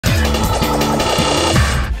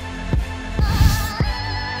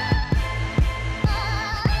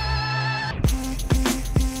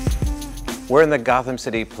We're in the Gotham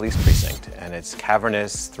City Police Precinct, and it's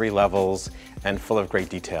cavernous, 3 levels, and full of great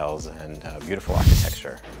details and beautiful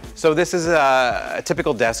architecture. So this is a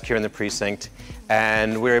typical desk here in the precinct,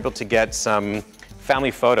 and we're able to get some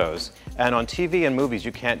family photos. And on TV and movies,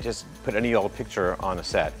 you can't just put any old picture on a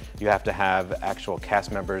set. You have to have actual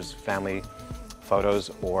cast members' family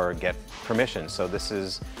photos or get permission. So this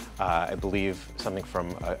is, I believe, something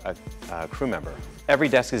from a crew member. Every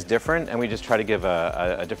desk is different, and we just try to give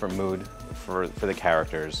a different mood for the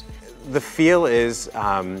characters. The feel is,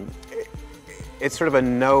 it's sort of a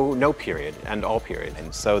no period and all period.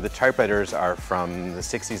 And so the typewriters are from the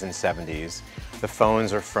 60s and 70s. The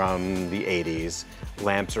phones are from the 80s.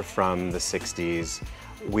 Lamps are from the 60s.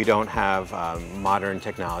 We don't have modern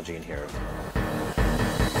technology in here.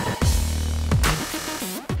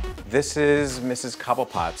 This is Mrs.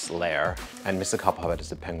 Cobblepot's lair, and Mrs. Cobblepot is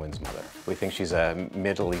the penguin's mother. We think she's a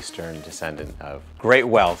Middle Eastern descendant of great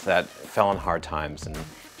wealth that fell on hard times, and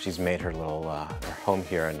she's made her little her home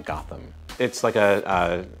here in Gotham. It's like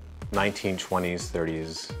a 1920s,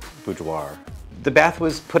 30s boudoir. The bath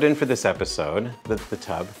was put in for this episode, the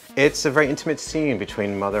tub. It's a very intimate scene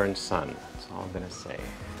between mother and son. That's all I'm gonna say.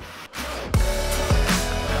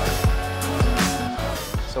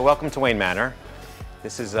 So welcome to Wayne Manor.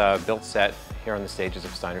 This is a built set here on the stages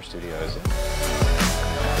of Steiner Studios.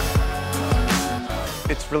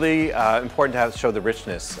 It's really important to show the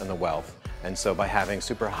richness and the wealth. And so by having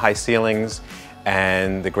super high ceilings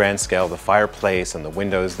and the grand scale of the fireplace and the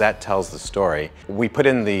windows, that tells the story. We put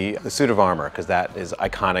in the suit of armor because that is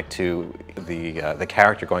iconic to the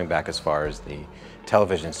character going back as far as the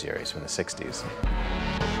television series from the 60s.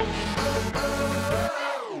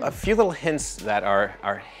 A few little hints that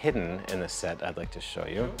are hidden in the set I'd like to show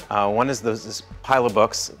you. One is this pile of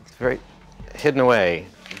books, very hidden away.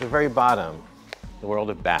 At the very bottom, the world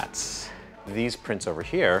of bats. These prints over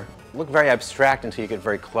here look very abstract until you get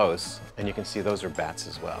very close, and you can see those are bats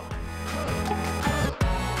as well.